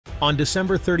On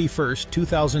December 31,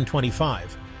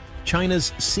 2025,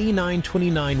 China's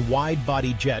C929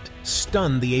 wide-body jet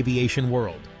stunned the aviation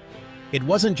world. It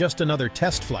wasn't just another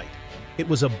test flight. It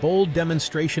was a bold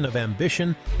demonstration of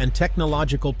ambition and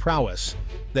technological prowess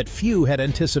that few had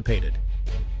anticipated.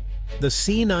 The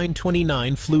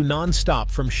C929 flew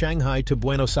non-stop from Shanghai to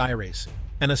Buenos Aires,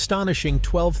 an astonishing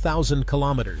 12,000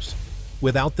 kilometers,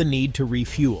 without the need to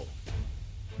refuel.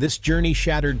 This journey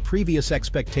shattered previous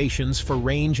expectations for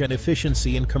range and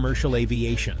efficiency in commercial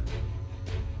aviation.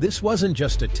 This wasn't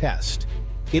just a test,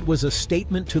 it was a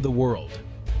statement to the world.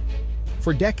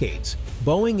 For decades,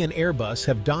 Boeing and Airbus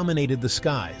have dominated the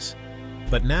skies,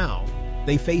 but now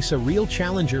they face a real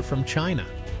challenger from China,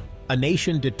 a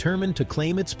nation determined to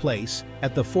claim its place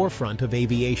at the forefront of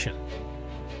aviation.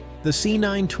 The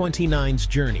C929's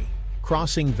journey,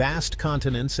 crossing vast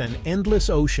continents and endless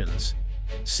oceans,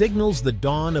 signals the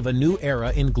dawn of a new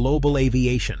era in global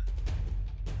aviation.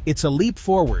 It's a leap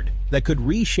forward that could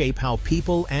reshape how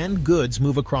people and goods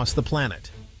move across the planet.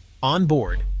 On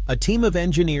board, a team of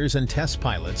engineers and test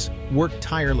pilots worked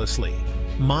tirelessly,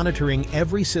 monitoring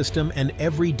every system and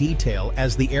every detail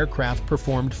as the aircraft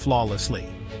performed flawlessly.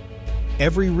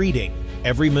 Every reading,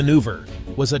 every maneuver,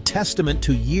 was a testament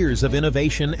to years of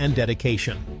innovation and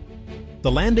dedication.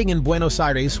 The landing in Buenos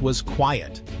Aires was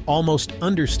quiet, almost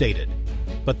understated,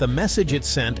 but the message it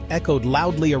sent echoed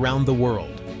loudly around the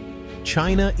world.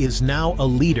 China is now a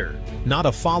leader, not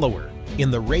a follower, in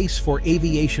the race for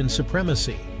aviation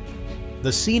supremacy. The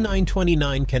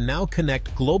C929 can now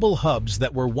connect global hubs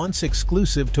that were once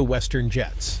exclusive to Western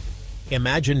jets.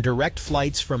 Imagine direct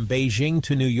flights from Beijing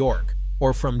to New York,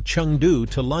 or from Chengdu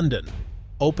to London,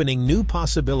 opening new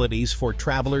possibilities for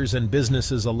travelers and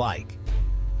businesses alike.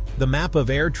 The map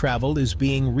of air travel is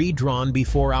being redrawn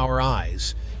before our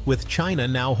eyes, with China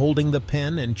now holding the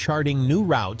pen and charting new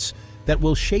routes that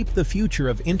will shape the future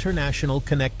of international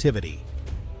connectivity.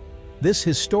 This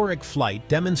historic flight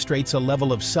demonstrates a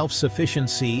level of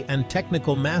self-sufficiency and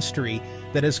technical mastery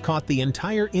that has caught the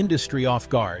entire industry off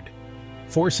guard,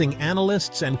 forcing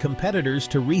analysts and competitors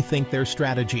to rethink their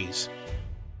strategies.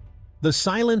 The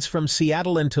silence from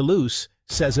Seattle and Toulouse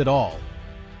says it all.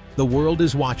 The world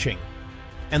is watching,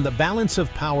 and the balance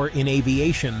of power in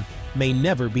aviation may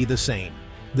never be the same.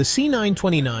 The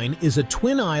C929 is a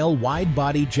twin-aisle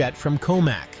wide-body jet from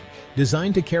Comac,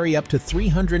 designed to carry up to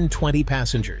 320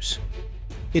 passengers.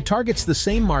 It targets the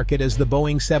same market as the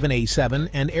Boeing 787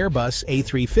 and Airbus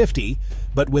A350,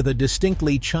 but with a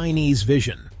distinctly Chinese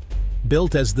vision.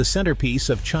 Built as the centerpiece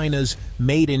of China's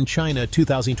Made in China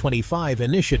 2025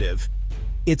 initiative,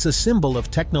 it's a symbol of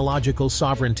technological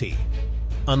sovereignty.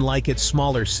 Unlike its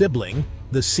smaller sibling,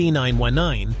 the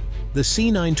C919, the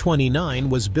C929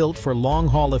 was built for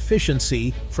long-haul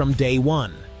efficiency from day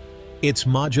one. Its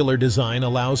modular design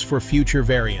allows for future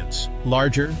variants,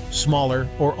 larger, smaller,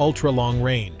 or ultra-long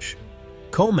range.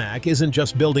 Comac isn't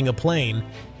just building a plane,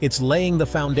 it's laying the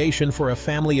foundation for a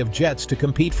family of jets to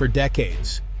compete for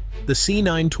decades. The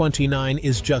C929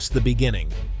 is just the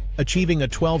beginning. Achieving a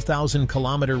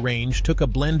 12,000-kilometer range took a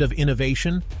blend of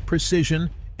innovation, precision,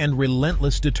 and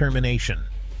relentless determination.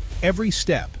 Every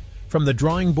step, from the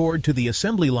drawing board to the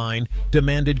assembly line,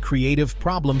 demanded creative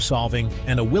problem-solving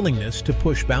and a willingness to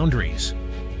push boundaries.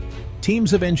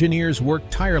 Teams of engineers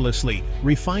worked tirelessly,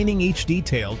 refining each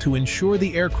detail to ensure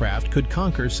the aircraft could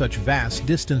conquer such vast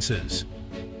distances.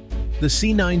 The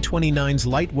C929's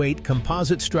lightweight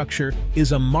composite structure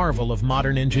is a marvel of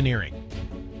modern engineering.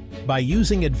 By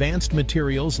using advanced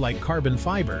materials like carbon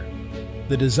fiber,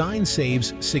 the design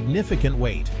saves significant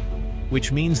weight,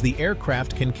 which means the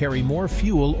aircraft can carry more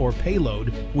fuel or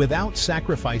payload without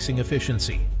sacrificing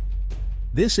efficiency.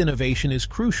 This innovation is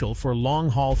crucial for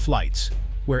long-haul flights,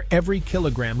 where every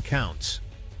kilogram counts.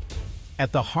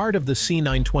 At the heart of the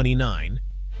C929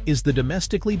 is the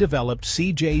domestically developed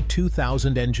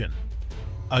CJ2000 engine,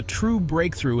 a true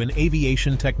breakthrough in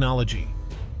aviation technology.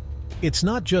 It's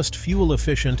not just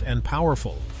fuel-efficient and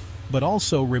powerful, but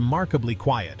also remarkably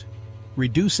quiet,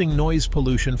 reducing noise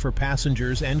pollution for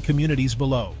passengers and communities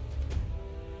below.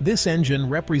 This engine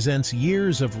represents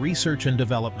years of research and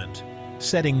development,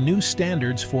 setting new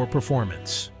standards for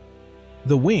performance.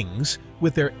 The wings,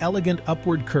 with their elegant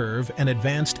upward curve and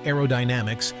advanced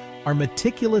aerodynamics, are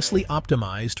meticulously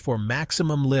optimized for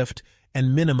maximum lift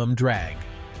and minimum drag.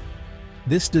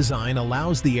 This design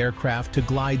allows the aircraft to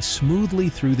glide smoothly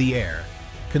through the air,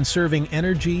 conserving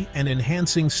energy and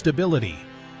enhancing stability,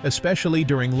 especially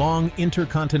during long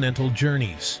intercontinental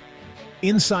journeys.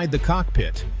 Inside the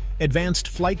cockpit, advanced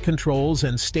flight controls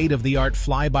and state-of-the-art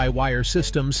fly-by-wire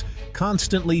systems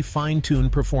constantly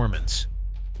fine-tune performance.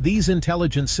 These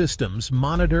intelligent systems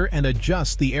monitor and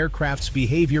adjust the aircraft's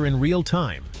behavior in real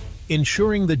time,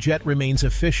 ensuring the jet remains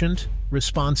efficient,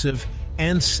 responsive,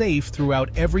 and safe throughout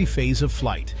every phase of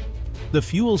flight. The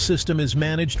fuel system is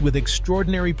managed with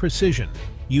extraordinary precision,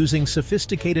 using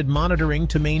sophisticated monitoring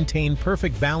to maintain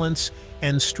perfect balance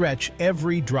and stretch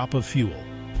every drop of fuel.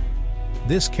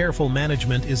 This careful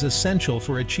management is essential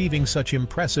for achieving such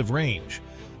impressive range,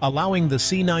 allowing the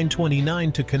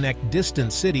C929 to connect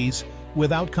distant cities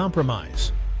without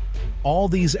compromise. All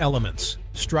these elements,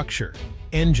 structure,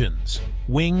 engines,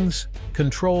 wings,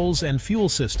 controls, and fuel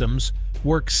systems,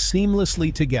 work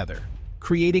seamlessly together,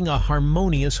 creating a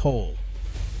harmonious whole.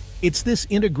 It's this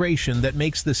integration that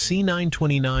makes the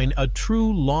C929 a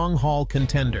true long-haul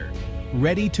contender,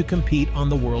 ready to compete on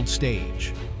the world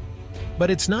stage.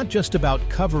 But it's not just about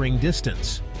covering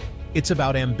distance. It's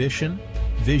about ambition,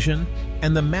 vision,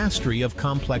 and the mastery of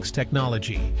complex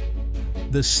technology.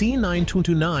 The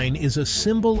C929 is a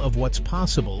symbol of what's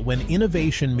possible when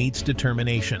innovation meets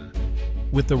determination.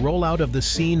 With the rollout of the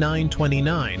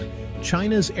C929,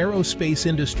 China's aerospace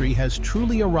industry has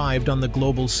truly arrived on the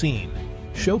global scene,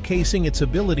 showcasing its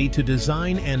ability to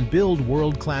design and build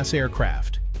world-class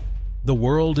aircraft. The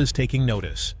world is taking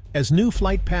notice, as new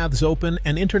flight paths open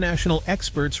and international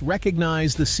experts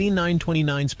recognize the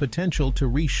C929's potential to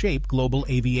reshape global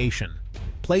aviation.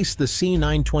 Place the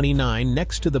C929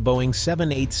 next to the Boeing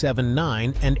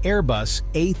 7879 and Airbus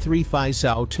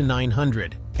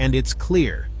A350-900, and it's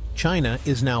clear China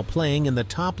is now playing in the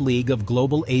top league of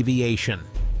global aviation.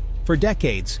 For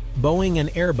decades, Boeing and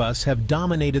Airbus have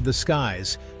dominated the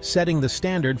skies, setting the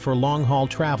standard for long-haul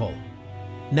travel.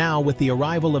 Now, with the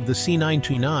arrival of the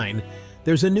C929,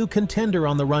 there's a new contender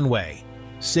on the runway,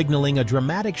 signaling a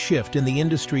dramatic shift in the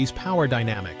industry's power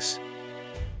dynamics.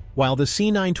 While the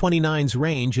C929's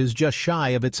range is just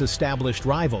shy of its established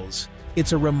rivals,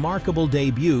 it's a remarkable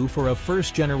debut for a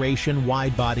first-generation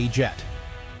wide-body jet.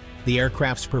 The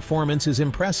aircraft's performance is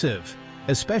impressive,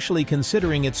 especially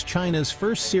considering it's China's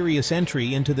first serious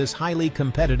entry into this highly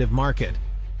competitive market.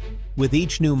 With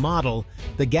each new model,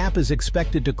 the gap is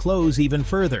expected to close even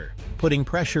further, putting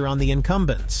pressure on the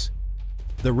incumbents.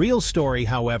 The real story,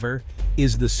 however,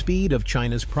 is the speed of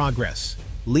China's progress,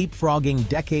 leapfrogging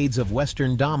decades of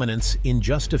Western dominance in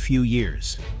just a few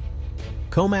years.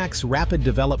 COMAC's rapid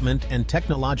development and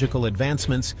technological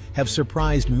advancements have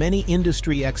surprised many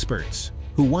industry experts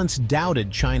who once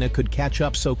doubted China could catch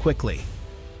up so quickly.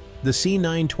 The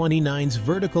C929's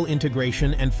vertical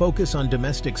integration and focus on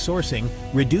domestic sourcing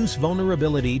reduce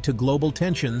vulnerability to global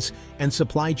tensions and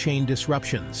supply chain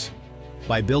disruptions.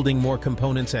 By building more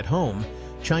components at home,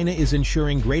 China is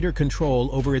ensuring greater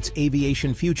control over its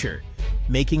aviation future,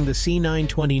 making the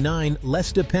C929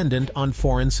 less dependent on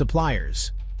foreign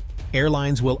suppliers.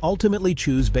 Airlines will ultimately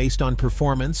choose based on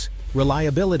performance,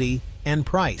 reliability, and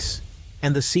price,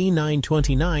 and the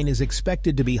C929 is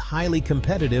expected to be highly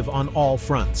competitive on all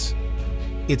fronts.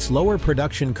 Its lower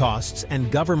production costs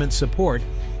and government support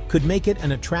could make it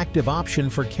an attractive option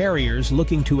for carriers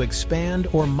looking to expand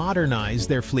or modernize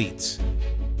their fleets.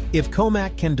 If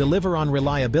COMAC can deliver on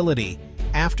reliability,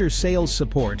 after-sales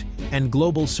support, and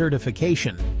global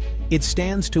certification, it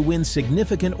stands to win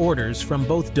significant orders from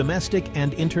both domestic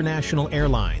and international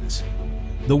airlines.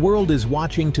 The world is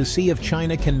watching to see if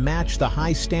China can match the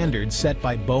high standards set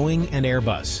by Boeing and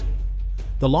Airbus.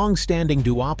 The long-standing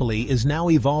duopoly is now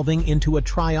evolving into a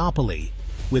triopoly,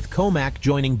 with COMAC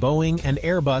joining Boeing and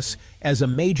Airbus as a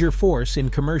major force in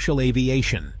commercial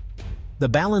aviation. The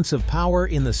balance of power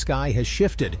in the sky has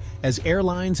shifted as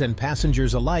airlines and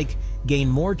passengers alike gain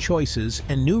more choices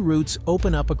and new routes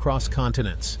open up across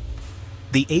continents.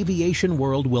 The aviation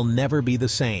world will never be the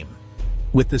same.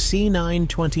 With the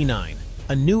C929,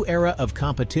 a new era of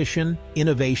competition,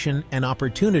 innovation, and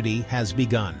opportunity has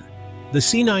begun. The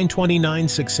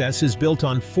C929's success is built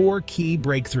on 4 key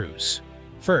breakthroughs.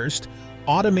 First,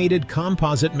 automated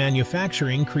composite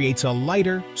manufacturing creates a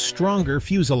lighter, stronger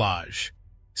fuselage.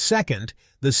 Second,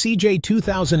 the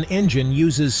CJ2000 engine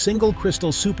uses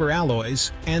single-crystal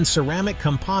superalloys and ceramic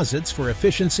composites for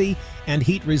efficiency and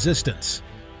heat resistance.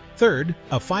 Third,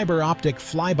 a fiber-optic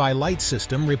fly-by-light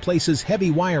system replaces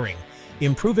heavy wiring,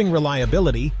 improving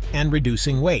reliability and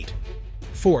reducing weight.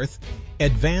 Fourth,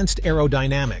 advanced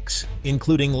aerodynamics,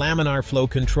 including laminar flow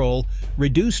control,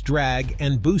 reduce drag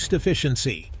and boost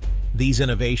efficiency. These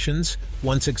innovations,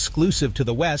 once exclusive to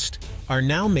the West, are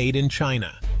now made in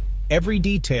China. Every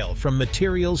detail, from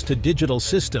materials to digital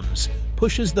systems,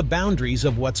 pushes the boundaries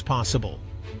of what's possible.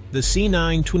 The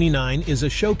C929 is a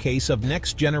showcase of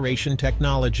next-generation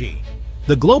technology.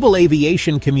 The global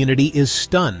aviation community is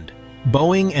stunned.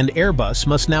 Boeing and Airbus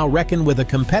must now reckon with a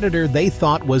competitor they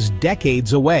thought was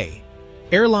decades away.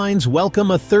 Airlines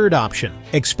welcome a third option,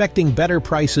 expecting better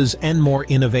prices and more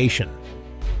innovation.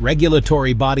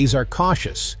 Regulatory bodies are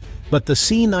cautious, but the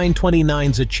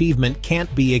C929's achievement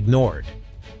can't be ignored.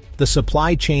 The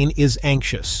supply chain is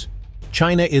anxious.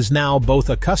 China is now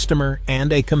both a customer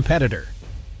and a competitor.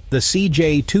 The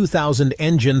CJ2000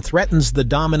 engine threatens the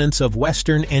dominance of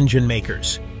Western engine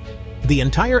makers. The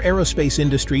entire aerospace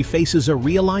industry faces a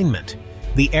realignment.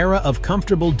 The era of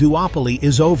comfortable duopoly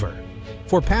is over.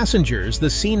 For passengers, the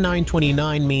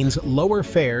C929 means lower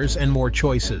fares and more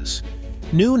choices.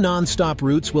 New non-stop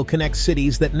routes will connect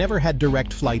cities that never had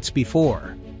direct flights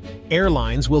before.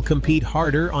 Airlines will compete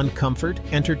harder on comfort,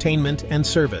 entertainment, and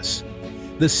service.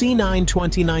 The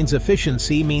C929's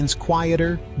efficiency means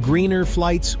quieter, greener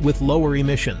flights with lower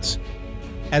emissions.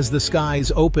 As the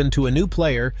skies open to a new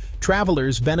player,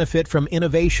 travelers benefit from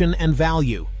innovation and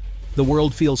value. The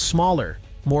world feels smaller,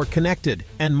 more connected,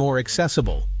 and more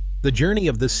accessible. The journey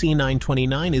of the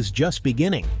C929 is just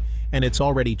beginning, and it's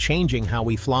already changing how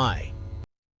we fly.